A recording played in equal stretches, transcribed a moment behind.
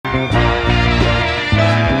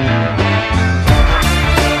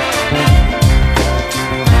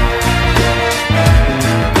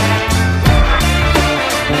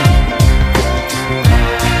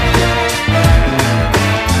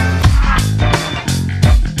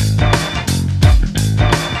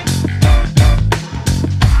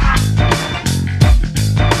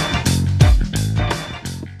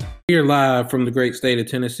Here live from the great state of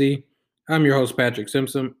Tennessee. I'm your host, Patrick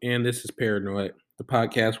Simpson, and this is Paranoid, the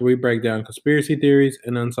podcast where we break down conspiracy theories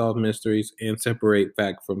and unsolved mysteries and separate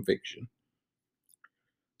fact from fiction.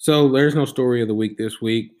 So there's no story of the week this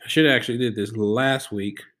week. I should have actually did this last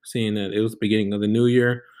week, seeing that it was the beginning of the new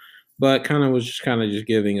year, but was just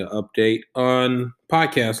giving an update on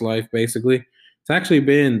podcast life, basically. It's actually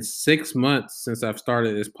been 6 months since I've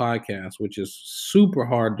started this podcast, which is super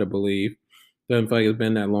hard to believe. Doesn't feel like it's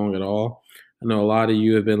been that long at all. I know a lot of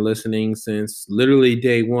you have been listening since literally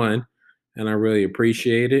day one, and I really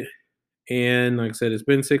appreciate it. And like I said, it's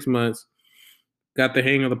been 6 months. Got the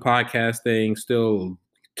hang of the podcast thing. Still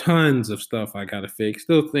tons of stuff I got to fix.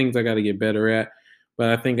 Still things I got to get better at.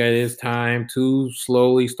 But I think it is time to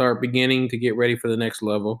slowly start beginning to get ready for the next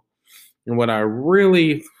level. And what I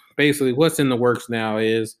really, basically, what's in the works now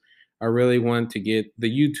is I really want to get the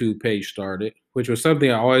YouTube page started, which was something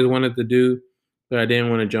I always wanted to do, but I didn't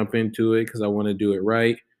want to jump into it because I want to do it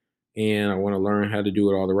right. And I want to learn how to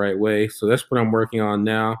do it all the right way. So that's what I'm working on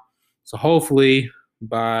now. So hopefully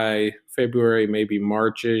by February, maybe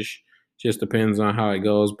Marchish, just depends on how it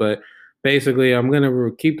goes. But basically, I'm going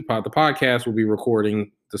to keep the podcast will be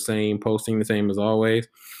recording the same, posting the same as always.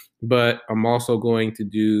 But I'm also going to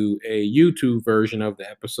do a YouTube version of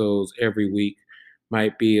the episodes every week.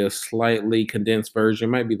 Might be a slightly condensed version,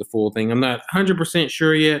 might be the full thing. I'm not 100%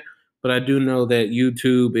 sure yet, but I do know that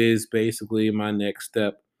YouTube is basically my next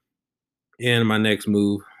step and my next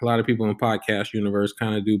move. A lot of people in the podcast universe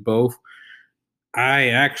kind of do both. I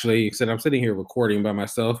actually said I'm sitting here recording by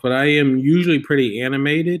myself, but I am usually pretty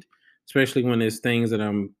animated, especially when it's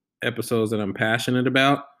episodes that I'm passionate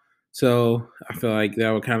about. So I feel like that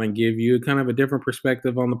would kind of give you kind of a different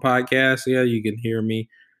perspective on the podcast. Yeah, you can hear me.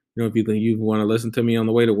 If you want to listen to me on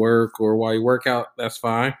the way to work or while you work out, that's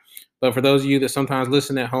fine. But for those of you that sometimes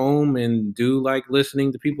listen at home and do like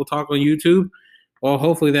listening to people talk on YouTube, well,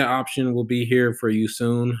 hopefully that option will be here for you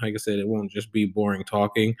soon. Like I said, it won't just be boring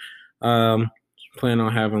talking. Plan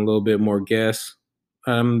on having a little bit more guests.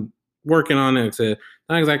 I'm working on it.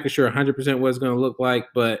 Not exactly sure 100% what it's going to look like,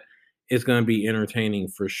 but it's going to be entertaining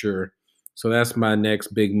for sure. So that's my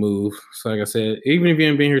next big move. So like I said, even if you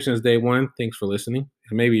haven't been here since day one, thanks for listening.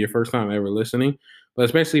 It may be your first time ever listening, but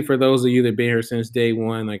especially for those of you that have been here since day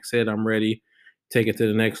one, like I said, I'm ready to take it to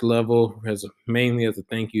the next level mainly as a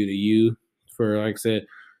thank you to you for, like I said,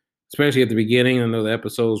 especially at the beginning. I know the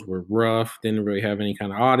episodes were rough, didn't really have any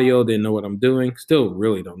kind of audio, didn't know what I'm doing. Still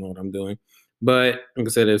really don't know what I'm doing. But like I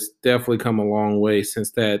said, it's definitely come a long way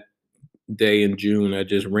since that day in June. I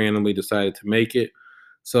just randomly decided to make it.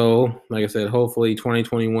 So, like I said, hopefully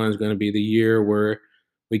 2021 is going to be the year where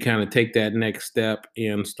we kind of take that next step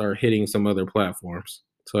and start hitting some other platforms.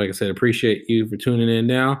 So, like I said, appreciate you for tuning in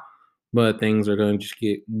now, but things are going to just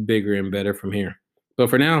get bigger and better from here.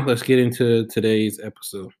 But for now, let's get into today's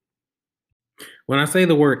episode. When I say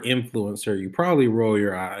the word influencer, you probably roll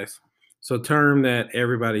your eyes. It's a term that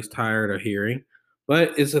everybody's tired of hearing,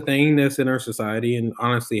 but it's a thing that's in our society and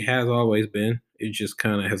honestly has always been. It just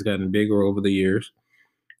kind of has gotten bigger over the years.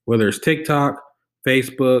 Whether it's TikTok,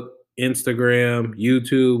 Facebook, Instagram,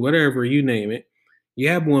 YouTube, whatever you name it, you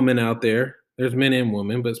have women out there. There's men and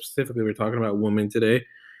women, but specifically we're talking about women today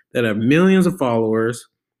that have millions of followers.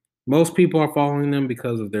 Most people are following them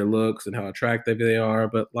because of their looks and how attractive they are,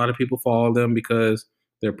 but a lot of people follow them because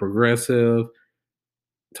they're progressive,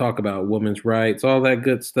 talk about women's rights, all that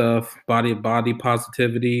good stuff, body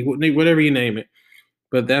positivity, whatever you name it.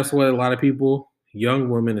 But that's what a lot of people, young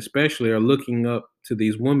women especially, are looking up to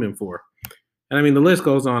these women for. And I mean, the list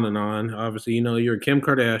goes on and on. Obviously, your Kim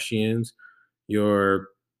Kardashians, your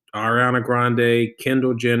Ariana Grande,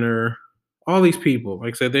 Kendall Jenner, all these people.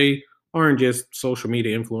 Like I said, they aren't just social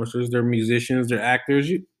media influencers. They're musicians, they're actors.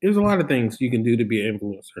 There's a lot of things you can do to be an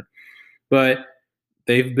influencer. But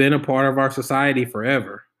they've been a part of our society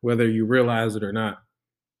forever, whether you realize it or not.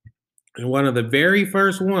 And one of the very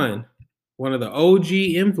first one of the OG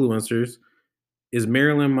influencers is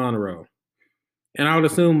Marilyn Monroe. And I would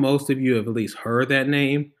assume most of you have at least heard that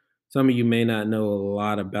name. Some of you may not know a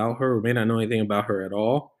lot about her or may not know anything about her at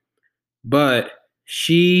all. But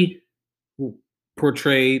she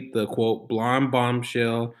portrayed the quote blonde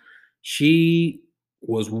bombshell. She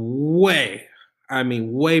was way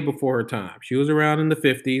before her time. She was around in the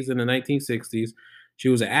 50s and the 1960s. She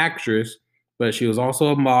was an actress, but she was also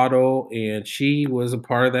a model, and she was a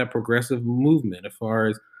part of that progressive movement as far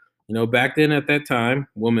as, back then at that time,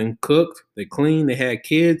 women cooked, they cleaned, they had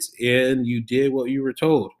kids, and you did what you were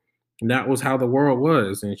told. And that was how the world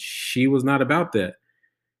was. And she was not about that.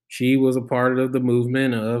 She was a part of the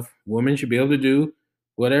movement of women should be able to do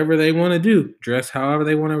whatever they want to do, dress however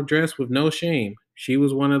they want to dress with no shame. She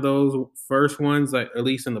was one of those first ones, like at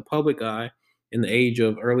least in the public eye, in the age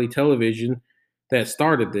of early television, that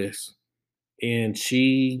started this. And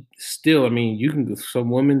she still, I mean,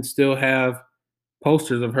 some women still have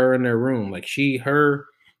posters of her in their room. Like she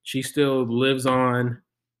still lives on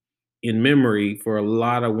in memory for a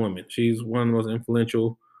lot of women. She's one of the most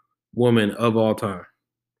influential women of all time.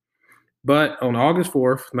 But on August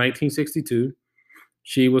 4th, 1962,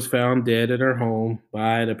 she was found dead at her home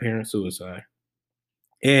by an apparent suicide.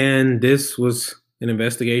 And this was an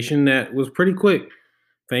investigation that was pretty quick.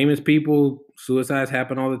 Famous people, suicides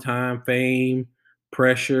happen all the time. Fame,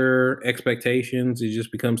 pressure, expectations, it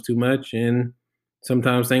just becomes too much. And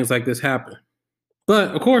sometimes things like this happen. But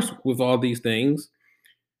of course, with all these things,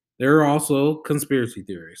 there are also conspiracy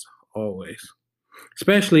theories, always.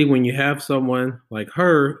 Especially when you have someone like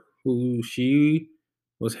her who she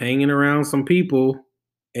was hanging around some people,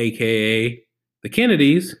 aka the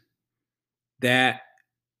Kennedys, that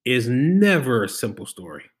is never a simple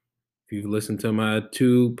story. If you've listened to my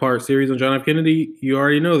 2-part series on John F. Kennedy, you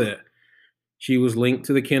already know that. She was linked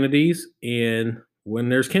to the Kennedys, and when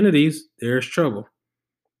there's Kennedys, there's trouble.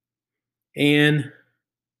 And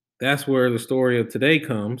that's where the story of today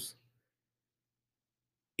comes,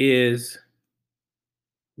 is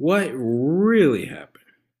what really happened.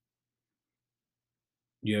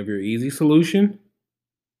 You have your easy solution,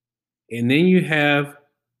 and then you have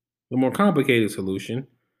the more complicated solution.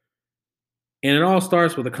 And it all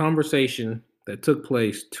starts with a conversation that took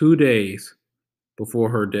place 2 days before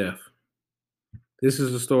her death. This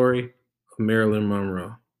is the story of Marilyn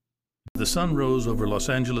Monroe. The sun rose over Los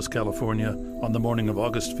Angeles, California on the morning of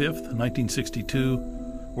August 5th, 1962.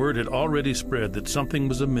 Word had already spread that something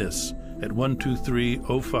was amiss at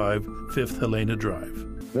 12305 5th Helena Drive.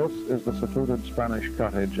 This is the secluded Spanish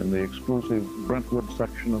cottage in the exclusive Brentwood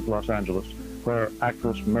section of Los Angeles where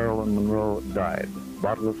actress Marilyn Monroe died,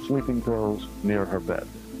 bottle of sleeping pills near her bed.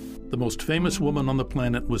 The most famous woman on the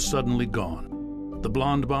planet was suddenly gone. The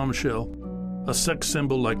blonde bombshell, a sex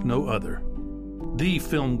symbol like no other. The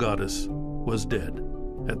film goddess was dead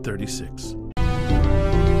at 36.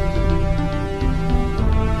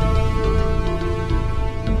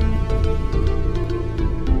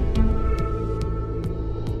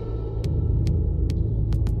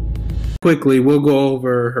 Quickly, we'll go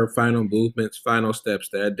over her final movements, final steps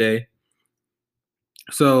that day.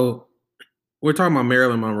 So we're talking about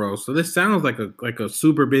Marilyn Monroe. So this sounds like a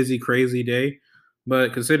super busy, crazy day,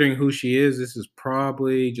 but considering who she is, this is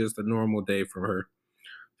probably just a normal day for her.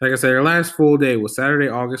 Like I said, her last full day was Saturday,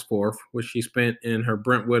 August 4th, which she spent in her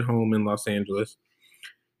Brentwood home in Los Angeles.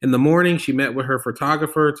 In the morning, she met with her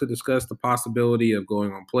photographer to discuss the possibility of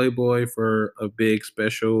going on Playboy for a big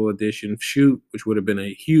special edition shoot, which would have been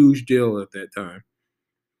a huge deal at that time.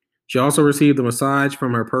 She also received a massage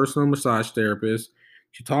from her personal massage therapist.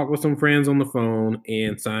 She talked with some friends on the phone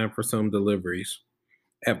and signed for some deliveries.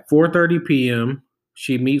 At 4:30 p.m.,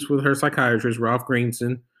 she meets with her psychiatrist, Ralph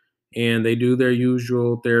Greenson, and they do their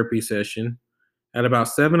usual therapy session. At about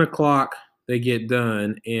 7 o'clock, they get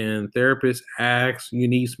done, and therapist asks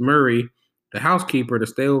Eunice Murray, the housekeeper, to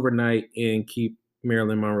stay overnight and keep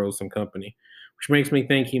Marilyn Monroe some company, which makes me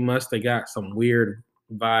think he must have got some weird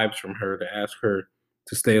vibes from her to ask her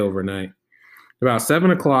to stay overnight. About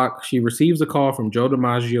 7 o'clock, she receives a call from Joe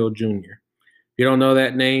DiMaggio Jr. If you don't know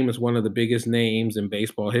that name, it's one of the biggest names in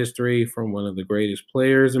baseball history from one of the greatest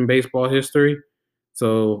players in baseball history.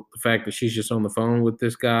 So the fact that she's just on the phone with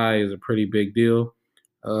this guy is a pretty big deal.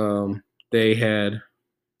 They had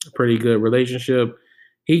a pretty good relationship.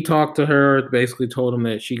 He talked to her, basically told him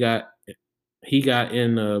that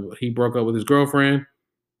he broke up with his girlfriend.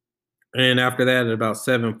 And after that, at about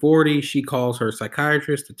 7:40, she calls her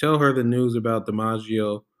psychiatrist to tell her the news about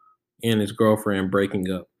DiMaggio and his girlfriend breaking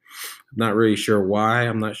up. I'm not really sure why.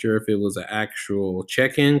 I'm not sure if it was an actual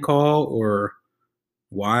check-in call or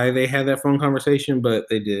why they had that phone conversation, but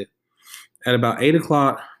they did. At about 8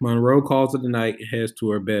 o'clock, Monroe calls it a night and heads to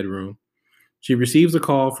her bedroom. She receives a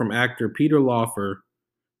call from actor Peter Lawford,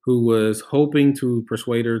 who was hoping to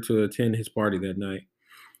persuade her to attend his party that night.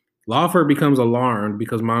 Lawford becomes alarmed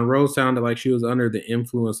because Monroe sounded like she was under the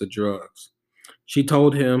influence of drugs. She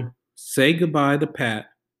told him, say goodbye to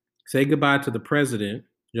Pat, say goodbye to the president,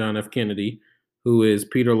 John F. Kennedy, who is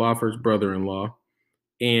Peter Lawford's brother-in-law,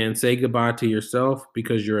 and say goodbye to yourself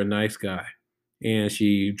because you're a nice guy. And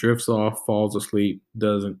she drifts off, falls asleep,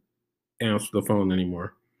 doesn't answer the phone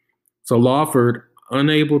anymore. So Lawford,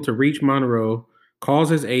 unable to reach Monroe, calls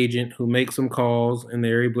his agent, who makes some calls, and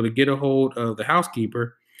they're able to get a hold of the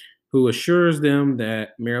housekeeper, who assures them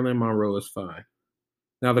that Marilyn Monroe is fine.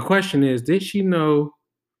 Now, the question is, did she know?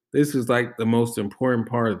 This is like the most important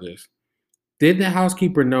part of this. Did the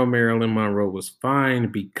housekeeper know Marilyn Monroe was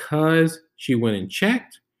fine because she went and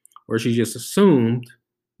checked, or she just assumed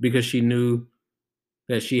because she knew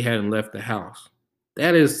that she hadn't left the house?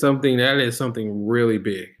 That is something really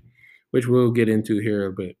big, which we'll get into here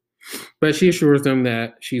a bit. But she assures them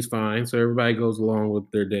that she's fine, so everybody goes along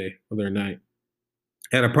with their day or their night.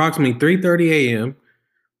 At approximately 3:30 a.m.,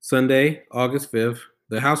 Sunday, August 5th,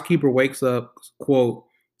 the housekeeper wakes up, quote,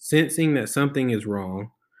 sensing that something is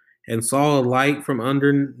wrong, and saw a light from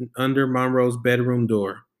under Monroe's bedroom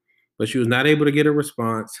door, but she was not able to get a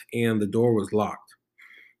response, and the door was locked.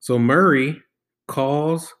 So Murray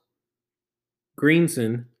calls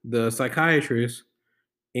Greenson, the psychiatrist,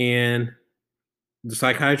 and the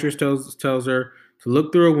psychiatrist tells her to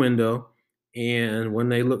look through a window. And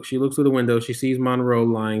when she looks through the window, she sees Monroe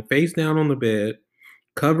lying face down on the bed,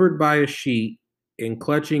 covered by a sheet and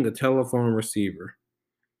clutching a telephone receiver.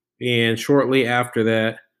 And shortly after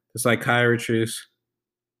that, the psychiatrist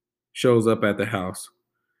shows up at the house.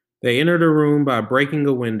 They enter the room by breaking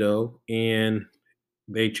a window, and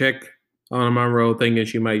they check on Monroe thinking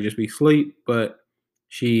she might just be asleep, but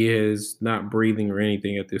she is not breathing or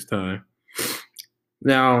anything at this time.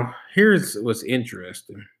 Now, here's what's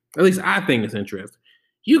interesting. At least I think it's interesting.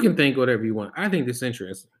 You can think whatever you want. I think this is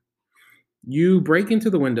interesting. You break into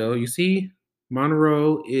the window. You see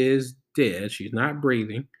Monroe is dead. She's not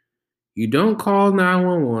breathing. You don't call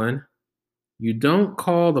 911. You don't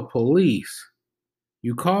call the police.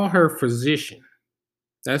 You call her physician.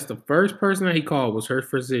 That's the first person that he called, was her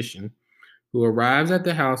physician, who arrives at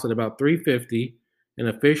the house at about 3:50 and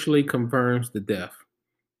officially confirms the death.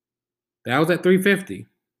 That was at 3:50.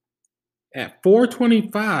 At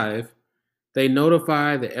 4:25, they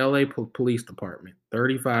notify the LA Police Department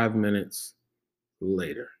 35 minutes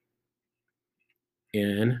later.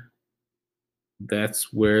 And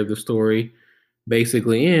that's where the story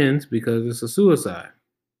basically ends, because it's a suicide.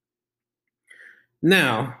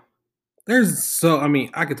 Now,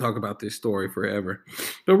 I could talk about this story forever.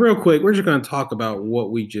 But real quick, we're just going to talk about what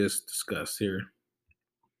we just discussed here.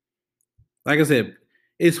 Like I said,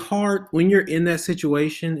 it's hard when you're in that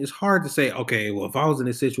situation. It's hard to say, okay, well, if I was in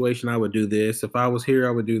this situation, I would do this. If I was here,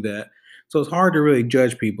 I would do that. So it's hard to really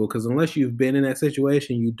judge people, because unless you've been in that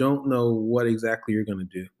situation, you don't know what exactly you're going to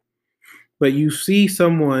do. But you see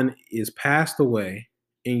someone is passed away,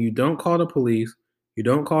 and you don't call the police, you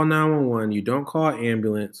don't call 911, you don't call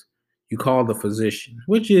ambulance, you call the physician,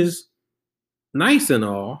 which is nice and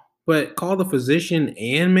all, but call the physician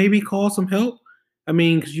and maybe call some help. I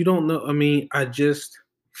mean, because you don't know. I mean, like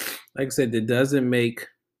I said, it doesn't make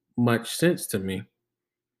much sense to me.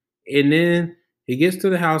 And then he gets to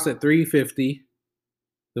the house at 3:50.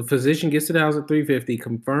 The physician gets to the house at 3:50,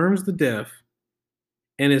 confirms the death,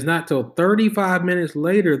 and it's not till 35 minutes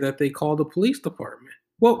later that they call the police department.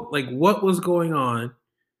 Well, like, what was going on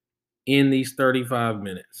in these 35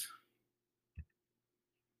 minutes?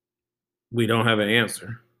 We don't have an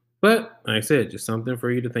answer. But like I said, just something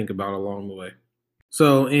for you to think about along the way.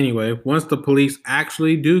 So anyway, once the police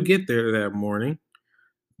actually do get there that morning,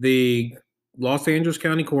 the Los Angeles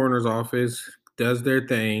County Coroner's Office does their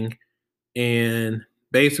thing, and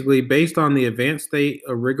basically, based on the advanced state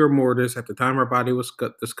of rigor mortis at the time her body was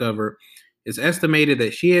discovered, it's estimated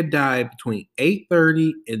that she had died between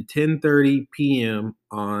 8:30 and 10:30 p.m.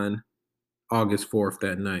 on August 4th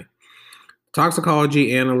that night.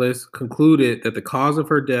 Toxicology analysts concluded that the cause of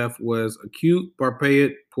her death was acute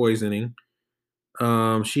barbituric poisoning.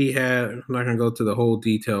 I'm not going to go to the whole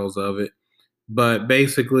details of it, but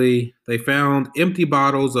basically they found empty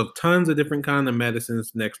bottles of tons of different kinds of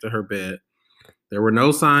medicines next to her bed. There were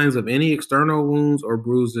no signs of any external wounds or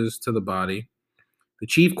bruises to the body. The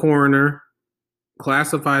chief coroner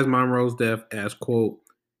classifies Monroe's death as, quote,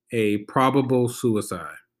 a probable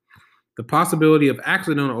suicide. The possibility of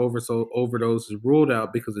accidental overdose is ruled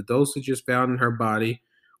out because the dosages found in her body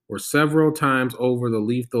were several times over the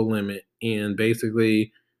lethal limit, and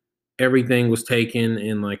basically everything was taken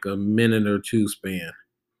in like a minute or two span.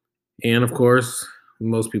 And of course,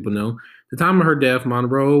 most people know, the time of her death,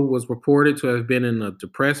 Monroe was reported to have been in a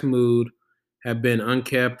depressed mood, have been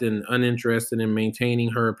unkempt and uninterested in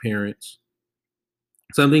maintaining her appearance.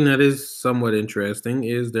 Something that is somewhat interesting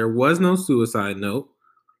is there was no suicide note,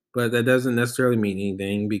 but that doesn't necessarily mean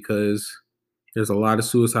anything, because there's a lot of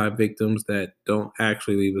suicide victims that don't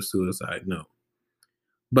actually leave a suicide note.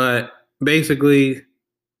 But basically,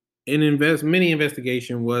 many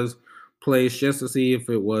investigation was placed just to see if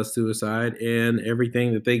it was suicide, and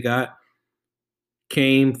everything that they got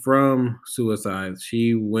came from suicide.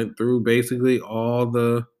 She went through basically all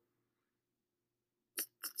the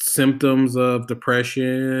symptoms of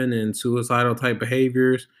depression and suicidal type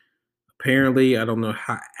behaviors. apparently, I don't know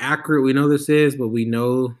how accurate we know this is, but we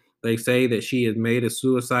know they say that she had made a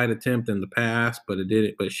suicide attempt in the past, but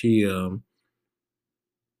she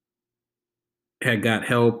had got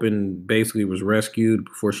help and basically was rescued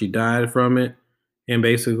before she died from it. And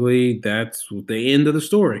basically, that's the end of the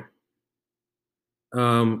story.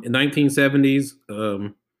 In 1970s,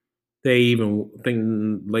 they even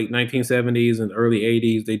think late 1970s and early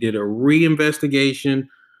 80s, they did a reinvestigation,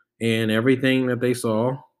 and everything that they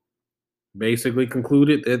saw basically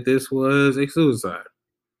concluded that this was a suicide.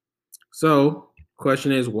 So,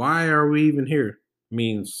 question is, why are we even here? I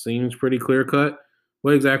mean, seems pretty clear cut.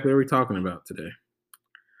 What exactly are we talking about today?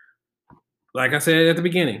 Like I said at the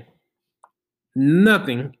beginning,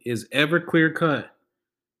 nothing is ever clear cut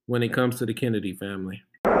when it comes to the Kennedy family.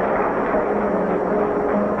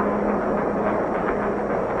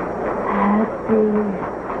 Happy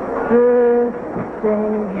birthday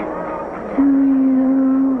to you.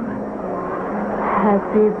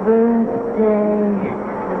 Happy birthday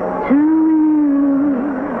to you.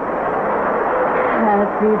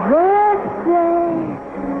 Happy birthday,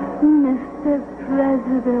 Mr.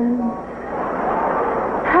 President.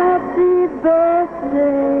 Happy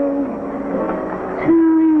birthday to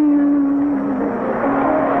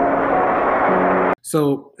you. So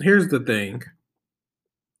here's the thing.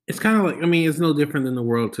 It's kind of like, I mean, it's no different than the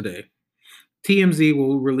world today. TMZ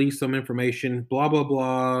will release some information, blah, blah,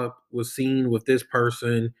 blah, was seen with this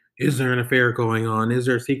person. Is there an affair going on? Is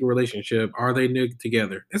there a secret relationship? Are they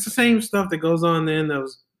together? It's the same stuff that goes on then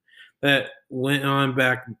that went on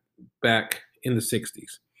back in the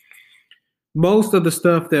 60s. Most of the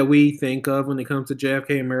stuff that we think of when it comes to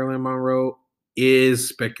JFK and Marilyn Monroe is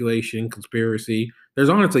speculation, conspiracy. There's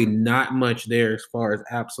honestly not much there as far as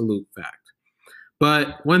absolute fact.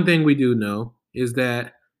 But one thing we do know is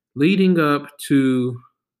that leading up to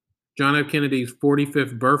John F. Kennedy's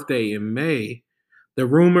 45th birthday in May, the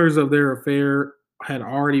rumors of their affair had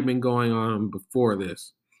already been going on before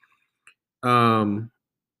this.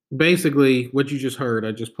 Basically, what you just heard,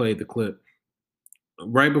 I just played the clip.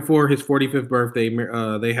 Right before his 45th birthday,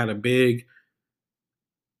 they had a big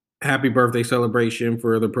happy birthday celebration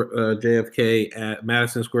for the JFK at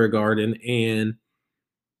Madison Square Garden, and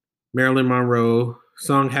Marilyn Monroe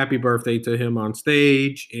sung happy birthday to him on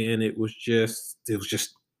stage, and it was just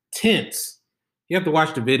tense. You have to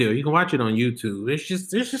watch the video. You can watch it on YouTube. It's just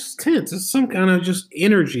tense. It's some kind of just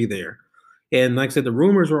energy there. And like I said, the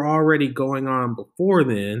rumors were already going on before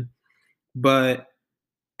then, but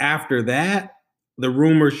after that, the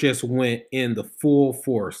rumors just went in the full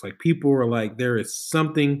force. Like, people were like, there is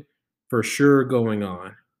something for sure going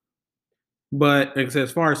on. But like I said,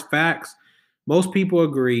 as far as facts, most people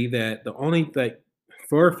agree that the only thing,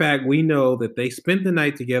 for a fact, we know that they spent the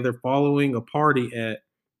night together following a party at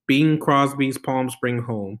Bing Crosby's Palm Spring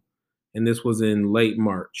home. And this was in late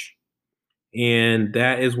March. And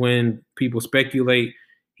that is when people speculate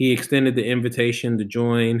he extended the invitation to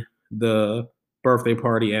join the birthday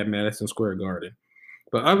party at Madison Square Garden.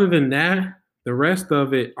 But other than that, the rest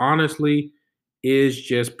of it, honestly, is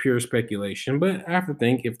just pure speculation. But I have to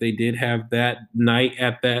think, if they did have that night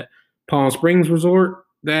at that Palm Springs resort,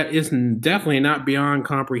 that is definitely not beyond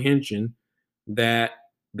comprehension that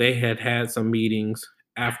they had some meetings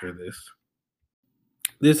after this.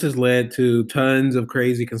 This has led to tons of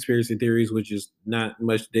crazy conspiracy theories, which is not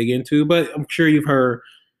much to dig into, but I'm sure you've heard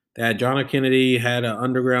that John F. Kennedy had an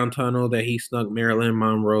underground tunnel that he snuck Marilyn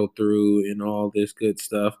Monroe through and all this good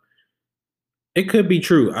stuff. It could be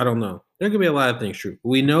true. I don't know. There could be a lot of things true.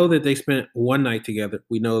 We know that they spent one night together.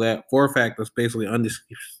 We know that for a fact. That's basically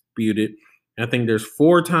undisputed. I think there's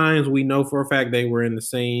 4 times we know for a fact they were in the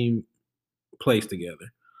same place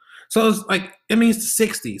together. So it's like, I mean, it's the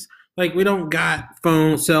 60s. Like, we don't got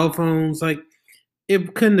cell phones. Like,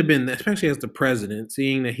 it couldn't have been that, especially as the president,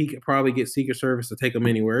 seeing that he could probably get Secret Service to take him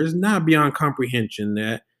anywhere. It's not beyond comprehension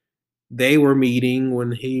that they were meeting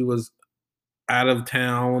when he was out of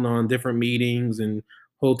town on different meetings and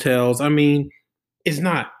hotels. I mean, it's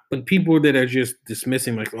not. But people that are just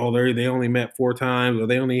dismissing, like, oh, they only met 4 times, or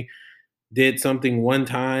they only did something one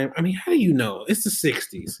time. I mean, how do you know? It's the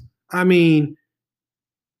 60s. I mean,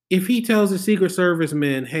 if he tells the Secret Service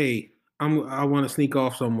men, hey, I want to sneak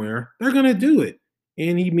off somewhere, they're going to do it.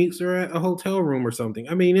 And he meets her at a hotel room or something.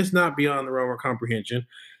 I mean, it's not beyond the realm of comprehension.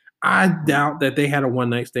 I doubt that they had a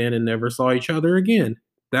one-night stand and never saw each other again.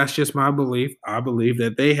 That's just my belief. I believe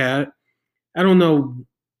that they had, I don't know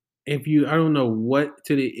what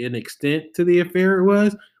to an extent to the affair it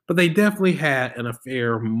was, but they definitely had an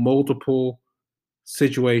affair, multiple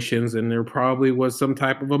situations, and there probably was some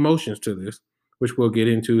type of emotions to this, which we'll get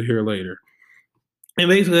into here later. And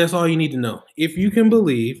basically, that's all you need to know. If you can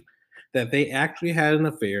believe that they actually had an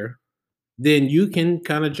affair, then you can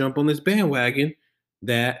kind of jump on this bandwagon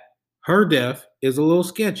that her death is a little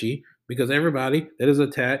sketchy because everybody that is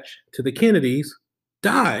attached to the Kennedys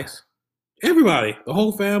dies. Everybody, the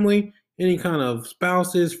whole family, any kind of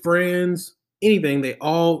spouses, friends, anything, they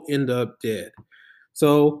all end up dead.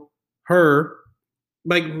 So her,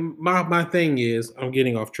 like my thing is, I'm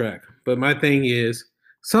getting off track, but my thing is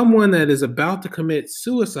someone that is about to commit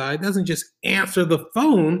suicide doesn't just answer the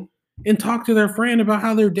phone and talk to their friend about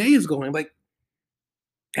how their day is going. Like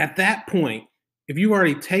at that point, if you've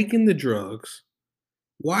already taken the drugs,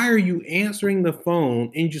 why are you answering the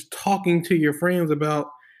phone and just talking to your friends about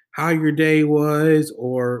how your day was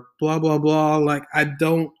or blah blah blah? Like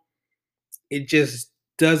it just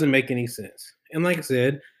doesn't make any sense. And like I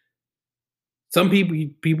said, some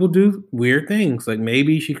people do weird things. Like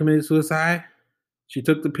maybe she committed suicide. She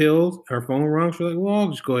took the pills, her phone rung. She's like, well, I'll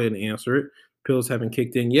just go ahead and answer it. Pills haven't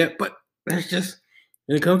kicked in yet. But there's just,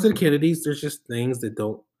 when it comes to the Kennedys, there's just things that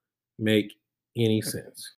don't make any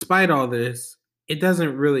sense. Despite all this, it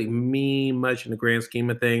doesn't really mean much in the grand scheme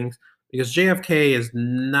of things because JFK is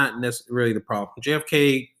not necessarily the problem.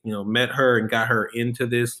 JFK, met her and got her into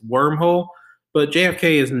this wormhole, but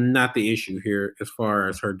JFK is not the issue here as far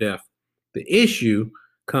as her death. The issue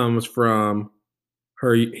comes from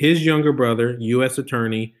his younger brother, U.S.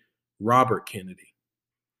 Attorney Robert Kennedy.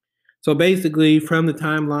 So basically, from the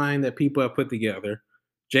timeline that people have put together,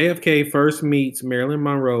 JFK first meets Marilyn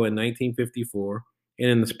Monroe in 1954, and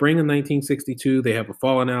in the spring of 1962, they have a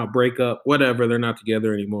falling out, breakup, whatever. They're not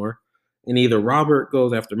together anymore. And either Robert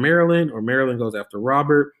goes after Marilyn or Marilyn goes after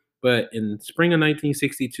Robert. But in the spring of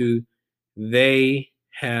 1962, they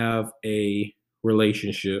have a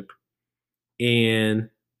relationship, and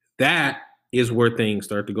that is where things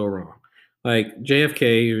start to go wrong. Like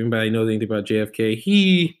JFK, if anybody knows anything about JFK,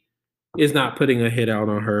 he is not putting a hit out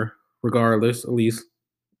on her, regardless, at least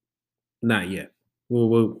not yet. We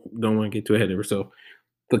don't want to get too ahead of herself.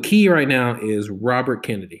 The key right now is Robert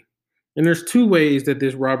Kennedy. And there's two ways that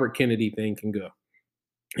this Robert Kennedy thing can go.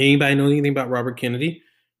 Anybody know anything about Robert Kennedy?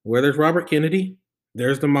 Where there's Robert Kennedy,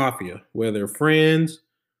 there's the mafia. Whether friends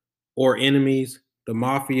or enemies, the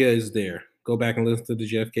mafia is there. Go back and listen to the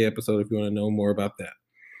JFK episode if you want to know more about that.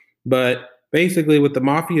 But basically, with the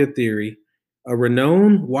mafia theory, a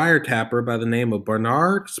renowned wiretapper by the name of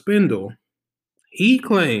Bernard Spindle, he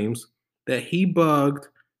claims that he bugged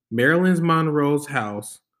Marilyn Monroe's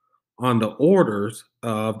house on the orders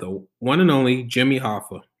of the one and only Jimmy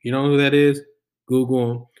Hoffa. You know who that is?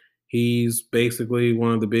 Google him. He's basically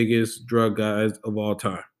one of the biggest drug guys of all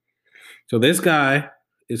time. So this guy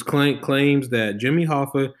claims that Jimmy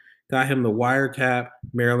Hoffa got him the wiretap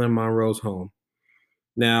Marilyn Monroe's home.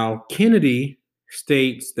 Now, Kennedy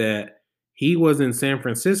states that he was in San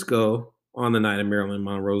Francisco on the night of Marilyn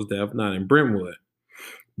Monroe's death, not in Brentwood.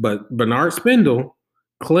 But Bernard Spindle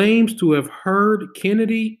claims to have heard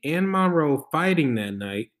Kennedy and Monroe fighting that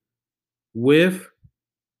night with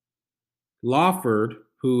Lawford,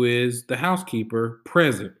 who is the housekeeper,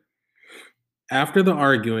 present. After the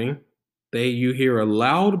arguing, you hear a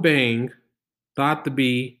loud bang, thought to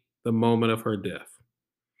be the moment of her death.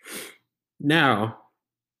 Now,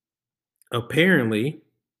 apparently,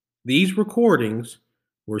 these recordings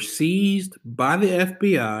were seized by the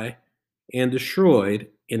FBI and destroyed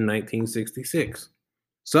in 1966.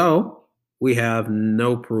 So, we have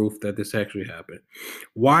no proof that this actually happened.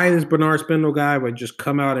 Why this Bernard Spindle guy would just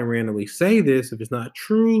come out and randomly say this if it's not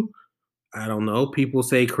true? I don't know. People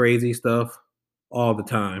say crazy stuff all the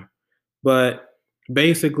time. But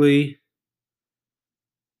basically,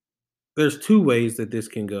 there's two ways that this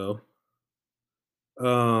can go.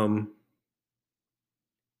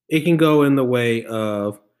 It can go in the way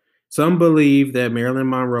of some believe that Marilyn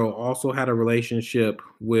Monroe also had a relationship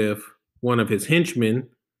with one of his henchmen,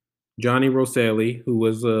 Johnny Rosselli, who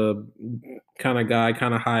was a kind of guy,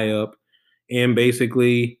 kind of high up. And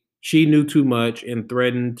basically, she knew too much and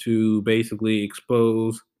threatened to basically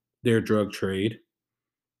expose their drug trade.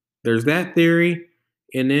 There's that theory.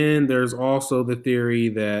 And then there's also the theory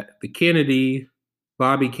that the Kennedy,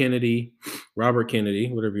 Bobby Kennedy, Robert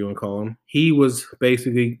Kennedy, whatever you want to call him, he was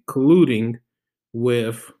basically colluding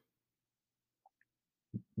with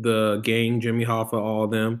the gang, Jimmy Hoffa, all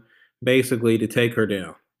of them, basically to take her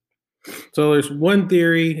down. So there's one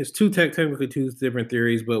theory, it's technically two different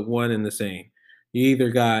theories, but one and the same. You either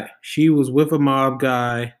got she was with a mob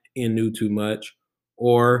guy and knew too much,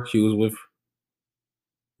 or she was with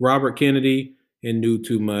Robert Kennedy and knew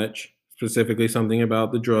too much, specifically something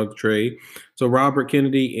about the drug trade. So Robert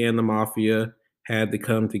Kennedy and the mafia had to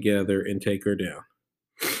come together and take her down.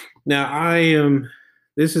 Now, I am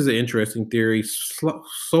This is an interesting theory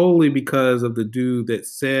solely because of the dude that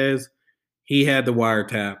says he had the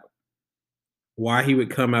wiretap. Why he would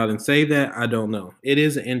come out and say that, I don't know. It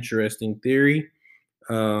is an interesting theory.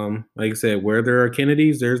 Like I said, where there are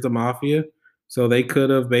Kennedys, there's the mafia. So they could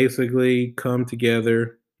have basically come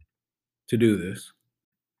together to do this.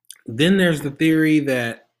 Then there's the theory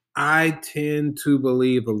that I tend to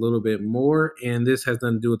believe a little bit more, and this has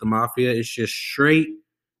nothing to do with the mafia. It's just straight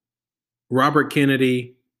Robert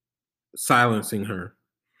Kennedy silencing her.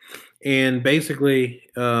 And basically,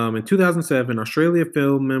 in 2007, Australia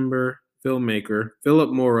filmmaker Philip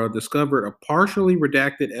Mora discovered a partially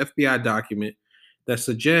redacted FBI document that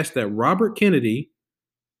suggests that Robert Kennedy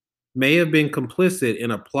may have been complicit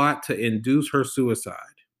in a plot to induce her suicide.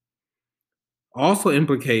 Also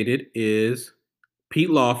implicated is Pete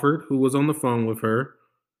Lawford, who was on the phone with her,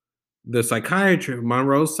 the psychiatrist,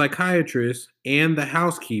 Monroe's psychiatrist, and the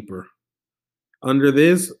housekeeper. Under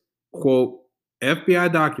this, quote,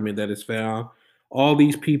 FBI document that is found, all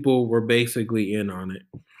these people were basically in on it.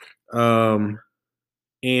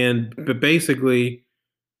 But basically,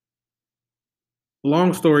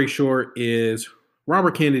 long story short is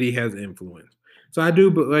Robert Kennedy has influence. So I do,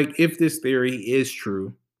 but like if this theory is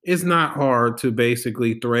true, it's not hard to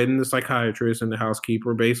basically threaten the psychiatrist and the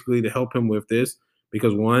housekeeper basically to help him with this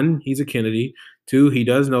because one, he's a Kennedy. Two, he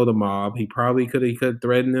does know the mob. He could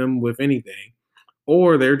threaten them with anything.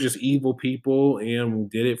 Or they're just evil people and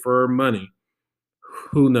did it for money.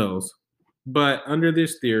 Who knows? But under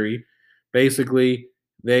this theory, basically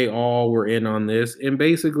they all were in on this. And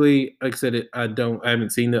basically, like I said, I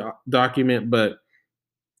haven't seen the document, but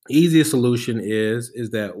easiest solution is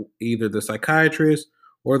that either the psychiatrist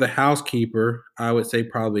or the housekeeper, I would say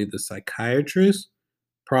probably the psychiatrist,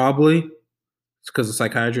 probably because the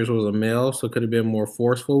psychiatrist was a male, so could have been more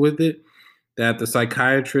forceful with it. That the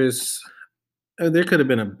psychiatrist, there could have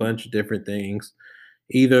been a bunch of different things.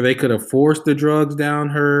 Either they could have forced the drugs down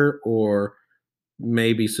her or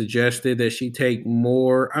maybe suggested that she take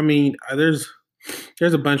more. I mean, there's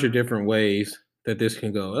a bunch of different ways that this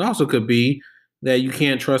can go. It also could be that you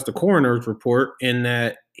can't trust the coroner's report and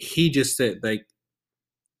that he just said like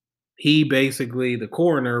the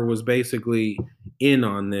coroner was basically in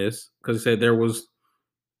on this because it said there was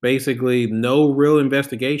basically no real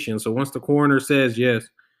investigation. So once the coroner says yes,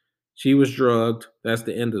 she was drugged, that's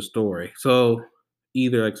the end of the story. So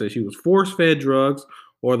either, like I said, she was force-fed drugs,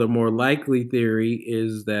 or the more likely theory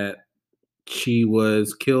is that she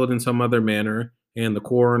was killed in some other manner, and the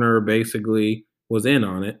coroner basically was in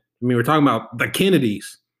on it. I mean, we're talking about the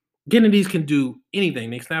Kennedys. Kennedys can do anything.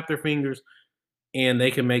 They snap their fingers, and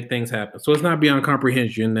they can make things happen. So it's not beyond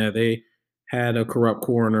comprehension that they had a corrupt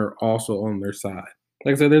coroner also on their side.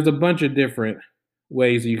 Like I said, there's a bunch of different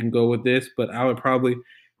ways you can go with this, but I would probably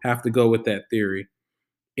have to go with that theory.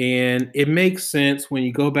 And it makes sense when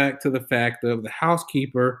you go back to the fact of the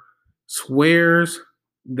housekeeper swears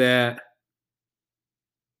that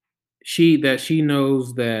she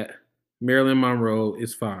knows that Marilyn Monroe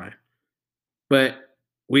is fine. But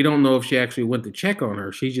we don't know if she actually went to check on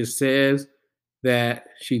her. She just says that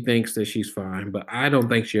she thinks that she's fine, but I don't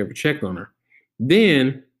think she ever checked on her.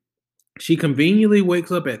 Then she conveniently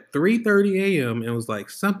wakes up at 3:30 a.m. and was like,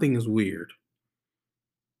 something is weird.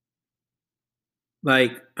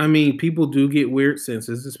 Like, I mean, people do get weird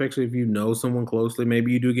senses, especially if you know someone closely.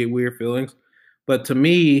 Maybe you do get weird feelings. But to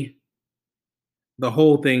me, the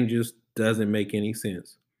whole thing just doesn't make any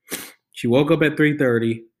sense. She woke up at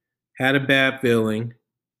 3:30, had a bad feeling,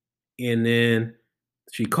 and then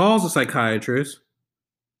she calls a psychiatrist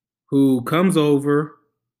who comes over,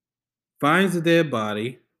 finds the dead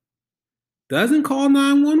body, doesn't call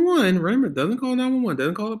 911. Remember, doesn't call 911,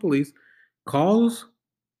 doesn't call the police, calls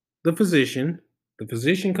the physician. The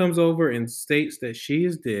physician comes over and states that she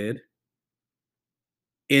is dead.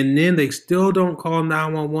 And then they still don't call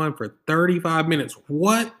 911 for 35 minutes.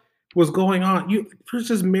 What was going on? It's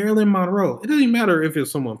just Marilyn Monroe. It doesn't matter if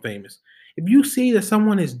it's someone famous. If you see that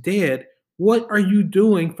someone is dead, what are you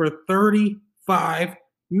doing for 35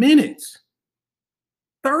 minutes?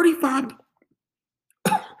 35.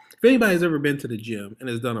 If anybody's ever been to the gym and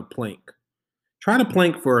has done a plank, try to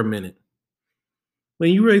plank for a minute.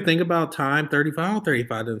 When you really think about time, 35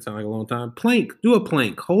 doesn't sound like a long time. Plank, do a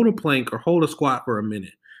plank, hold a plank or hold a squat for a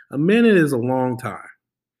minute. A minute is a long time.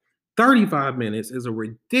 35 minutes is a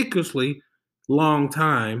ridiculously long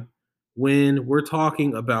time when we're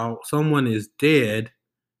talking about someone is dead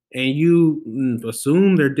and you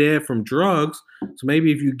assume they're dead from drugs. So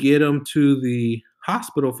maybe if you get them to the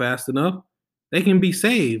hospital fast enough, they can be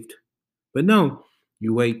saved. But no,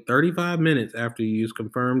 you wait 35 minutes after you use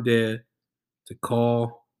confirmed dead to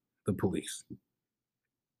call the police.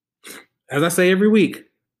 as I say every week,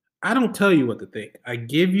 I don't tell you what to think. I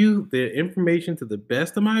give you the information to the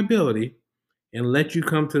best of my ability and let you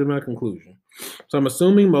come to my conclusion. So I'm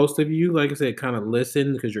assuming most of you, like I said, kind of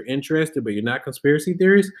listen because you're interested, but you're not conspiracy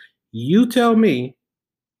theorists. You tell me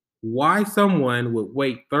why someone would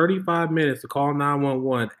wait 35 minutes to call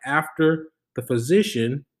 911 after the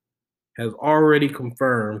physician has already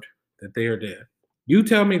confirmed that they are dead. You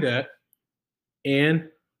tell me that, and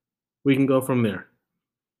we can go from there.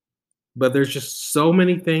 But there's just so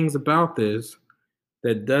many things about this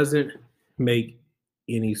that doesn't make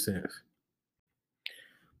any sense.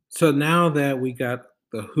 So now that we got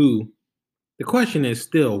the who, the question is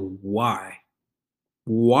still why?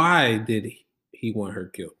 Why did he want her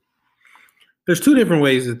killed? There's two different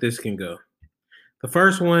ways that this can go. The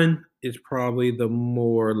first one is probably the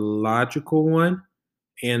more logical one,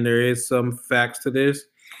 and there is some facts to this.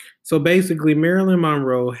 So basically, Marilyn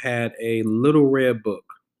Monroe had a little red book.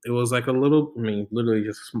 It was like a little, literally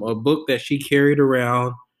just a book that she carried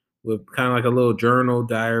around with kind of like a little journal,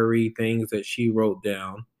 diary, things that she wrote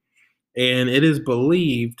down. And it is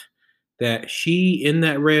believed that in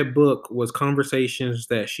that red book, was conversations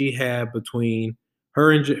that she had between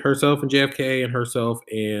herself and JFK and herself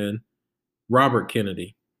and Robert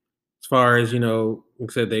Kennedy. As far as, like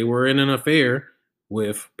I said, they were in an affair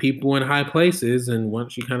with people in high places. And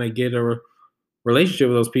once you kind of get a relationship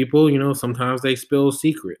with those people, sometimes they spill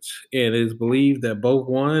secrets. And it is believed that both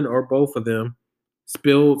one or both of them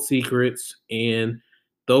spilled secrets. And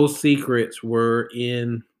those secrets were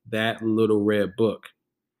in that little red book.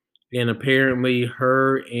 And apparently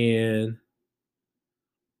her and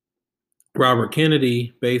Robert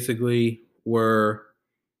Kennedy basically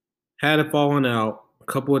had a falling out a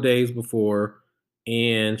couple of days before,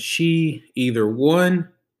 and she either one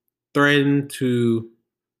threatened to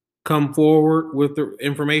come forward with the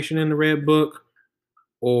information in the red book,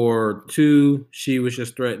 or two, she was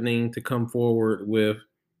just threatening to come forward with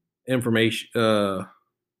information,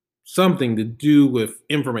 something to do with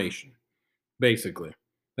information, basically.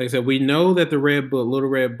 Like I said, we know that the red book, little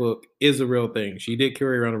red book, is a real thing. She did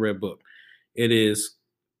carry around a red book. It is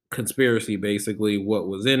conspiracy, basically, what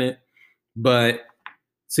was in it. But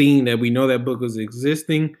seeing that we know that book was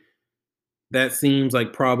existing, that seems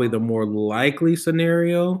like probably the more likely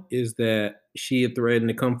scenario is that she had threatened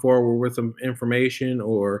to come forward with some information,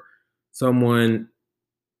 or someone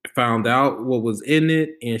found out what was in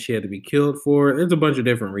it and she had to be killed for it. There's a bunch of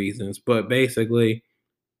different reasons, but basically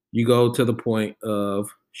you go to the point of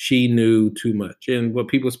she knew too much. And what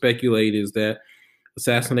people speculate is that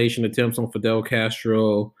assassination attempts on Fidel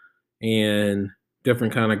Castro and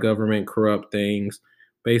different kind of government corrupt things,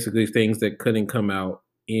 basically things that couldn't come out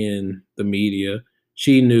in the media,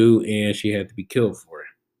 she knew and she had to be killed for it.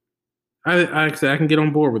 I can get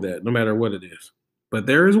on board with that no matter what it is. But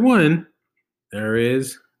there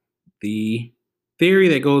is the theory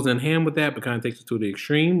that goes in hand with that, but kind of takes it to the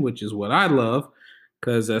extreme, which is what I love,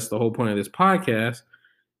 because that's the whole point of this podcast,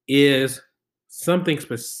 is something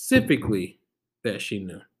specifically that she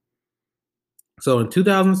knew. So in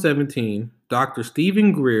 2017, Dr.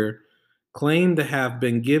 Stephen Greer claimed to have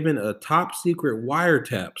been given a top secret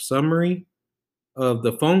wiretap summary of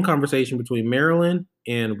the phone conversation between Marilyn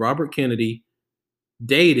and Robert Kennedy,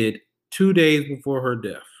 dated 2 days before her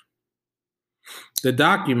death. The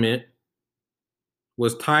document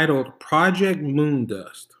was titled Project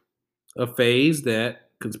Moondust, a phase that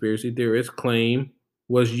conspiracy theorists claim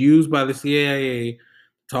was used by the CIA to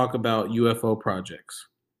talk about UFO projects.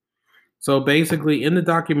 So basically, in the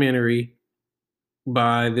documentary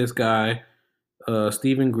by this guy,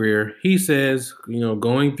 Stephen Greer, he says,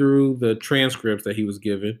 going through the transcripts that he was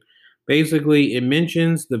given, basically it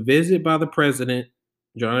mentions the visit by the president,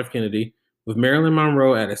 John F. Kennedy, with Marilyn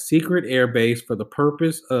Monroe at a secret air base for the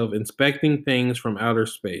purpose of inspecting things from outer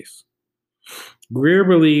space. Greer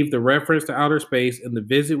believed the reference to outer space in the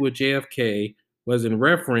visit with JFK was in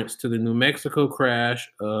reference to the New Mexico crash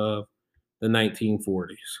of the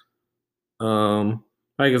 1940s.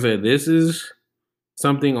 Like I said, this is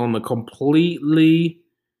something on the completely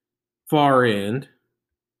far end,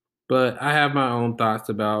 but I have my own thoughts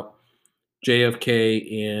about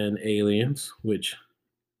JFK and aliens, which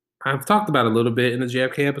I've talked about a little bit in the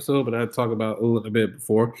JFK episode, but I talked about a little bit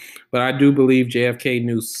before. But I do believe JFK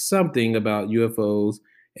knew something about UFOs,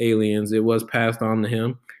 aliens. It was passed on to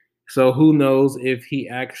him. So who knows if he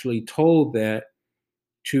actually told that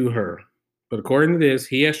to her. But according to this,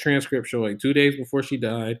 he has transcripts showing 2 days before she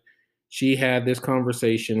died, she had this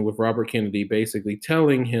conversation with Robert Kennedy, basically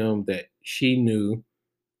telling him that she knew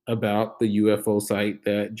about the UFO site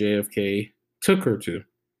that JFK took her to.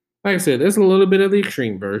 Like I said, there's a little bit of the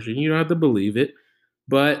extreme version. You don't have to believe it.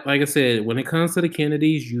 But like I said, when it comes to the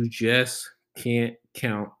Kennedys, you just can't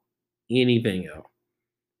count anything out.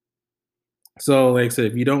 So, like I said,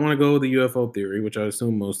 if you don't want to go with the UFO theory, which I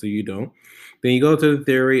assume most of you don't, then you go to the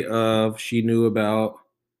theory of she knew about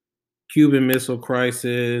Cuban Missile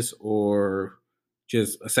Crisis or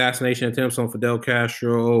just assassination attempts on Fidel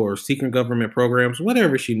Castro or secret government programs,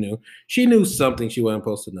 whatever she knew. She knew something she wasn't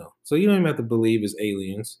supposed to know. So you don't even have to believe it's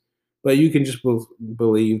aliens, but you can just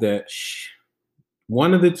believe that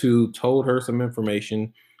one of the two told her some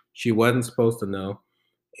information she wasn't supposed to know,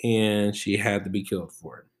 and she had to be killed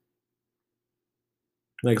for it.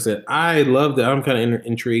 Like I said, I love that. I'm kind of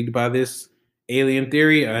intrigued by this alien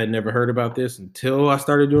theory. I had never heard about this until I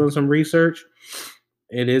started doing some research.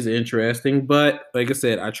 It is interesting, but like I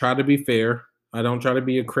said, I try to be fair. I don't try to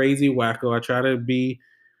be a crazy wacko. I try to be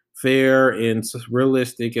fair and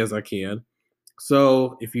realistic as I can.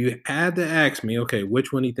 So if you had to ask me, okay,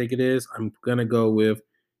 which one do you think it is? I'm going to go with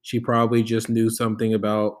she probably just knew something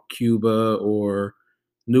about Cuba or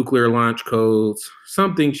nuclear launch codes,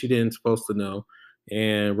 something she didn't supposed to know.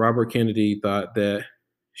 And Robert Kennedy thought that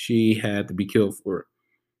she had to be killed for it.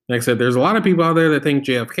 Like I said, there's a lot of people out there that think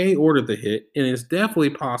JFK ordered the hit, and it's definitely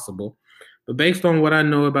possible. But based on what I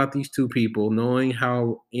know about these two people, knowing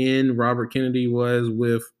how in Robert Kennedy was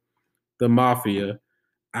with the mafia,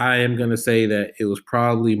 I am going to say that it was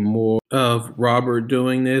probably more of Robert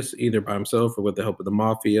doing this, either by himself or with the help of the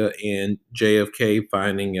mafia, and JFK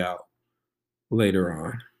finding out later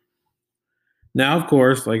on. Now, of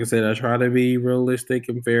course, like I said, I try to be realistic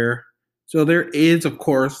and fair. So there is, of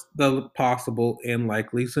course, the possible and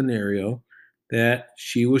likely scenario that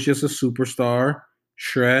she was just a superstar,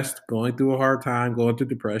 stressed, going through a hard time, going through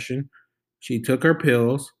depression. She took her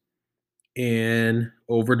pills and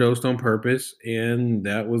overdosed on purpose, and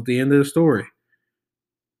that was the end of the story.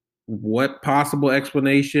 What possible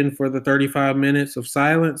explanation for the 35 minutes of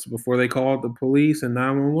silence before they called the police and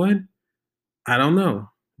 911? I don't know.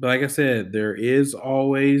 But like I said, there is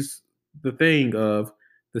always the thing of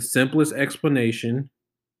the simplest explanation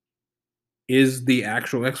is the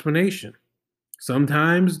actual explanation.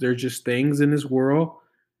 Sometimes there's just things in this world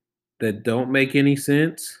that don't make any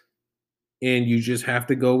sense, and you just have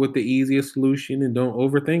to go with the easiest solution and don't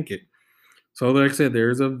overthink it. So like I said,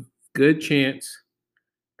 there's a good chance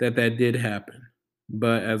that that did happen.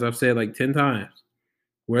 But as I've said like 10 times,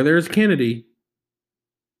 where there's Kennedy,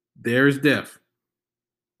 there's death.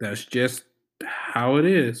 That's just how it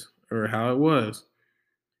is or how it was.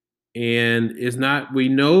 And it's not, we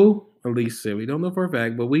know, at least we don't know for a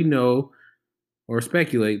fact, but we know or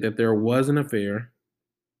speculate that there was an affair.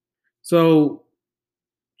 So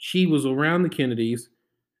she was around the Kennedys.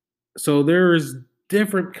 So there's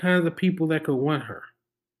different kinds of people that could want her.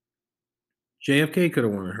 JFK could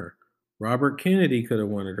have wanted her. Robert Kennedy could have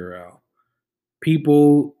wanted her out.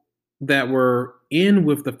 People that were in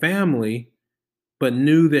with the family but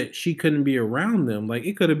knew that she couldn't be around them. Like,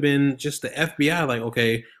 it could have been just the FBI, like,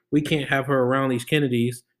 okay, we can't have her around these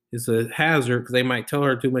Kennedys. It's a hazard because they might tell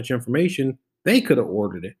her too much information. They could have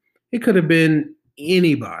ordered it. It could have been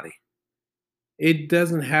anybody. It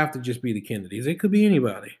doesn't have to just be the Kennedys. It could be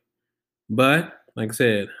anybody. But, like I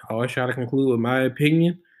said, I always try to conclude with my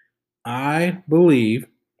opinion. I believe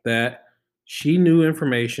that she knew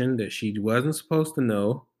information that she wasn't supposed to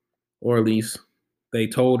know, or at least they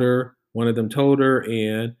told her, one of them told her,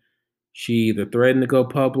 and she either threatened to go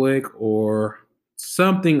public or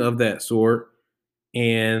something of that sort.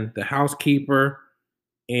 And the housekeeper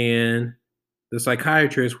and the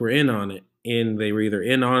psychiatrist were in on it. And they were either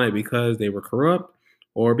in on it because they were corrupt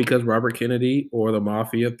or because Robert Kennedy or the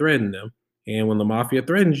mafia threatened them. And when the mafia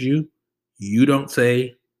threatens you, you don't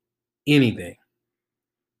say anything.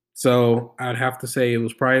 So I'd have to say it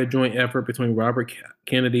was probably a joint effort between Robert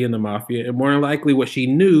Kennedy and the mafia. And more than likely what she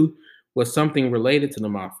knew was something related to the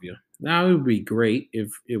mafia. Now, it would be great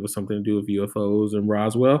if it was something to do with UFOs and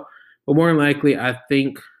Roswell. But more than likely, I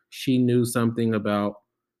think she knew something about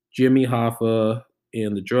Jimmy Hoffa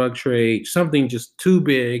and the drug trade, something just too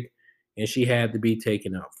big, and she had to be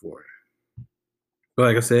taken out for it. But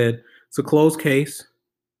like I said, it's a closed case,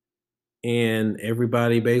 and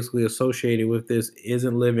everybody basically associated with this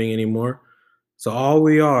isn't living anymore. So all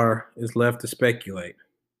we are is left to speculate.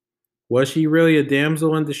 Was she really a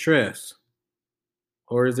damsel in distress?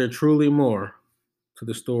 Or is there truly more to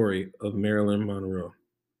the story of Marilyn Monroe?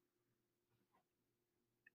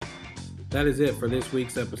 That is it for this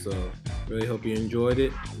week's episode. Really hope you enjoyed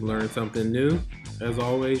it, learned something new. As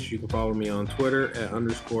always, you can follow me on Twitter at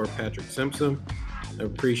 _Patrick Simpson. I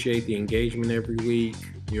appreciate the engagement every week.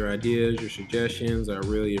 your ideas, your suggestions. I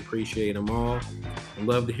really appreciate them all. I'd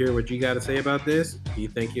love to hear what you got to say about this. Do you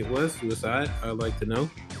think it was suicide? I'd like to know.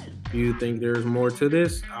 Do you think there's more to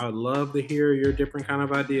this? I'd love to hear your different kind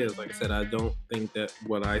of ideas. Like I said, I don't think that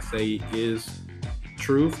what I say is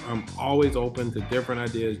truth. I'm always open to different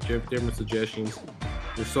ideas, different suggestions.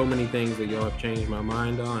 There's so many things that y'all have changed my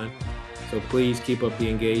mind on. So please keep up the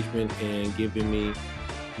engagement and giving me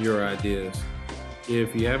your ideas.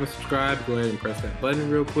 If you haven't subscribed, go ahead and press that button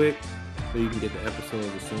real quick so you can get the episodes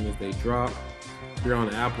as soon as they drop. If you're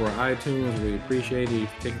on Apple or iTunes, we appreciate it.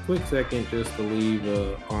 If you take a quick second just to leave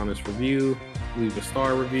an honest review, leave a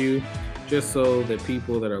star review, just so that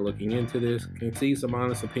people that are looking into this can see some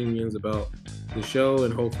honest opinions about the show,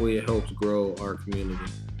 and hopefully it helps grow our community.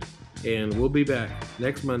 And we'll be back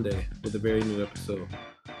next Monday with a very new episode.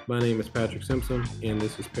 My name is Patrick Simpson, and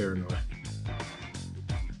this is Paranoid.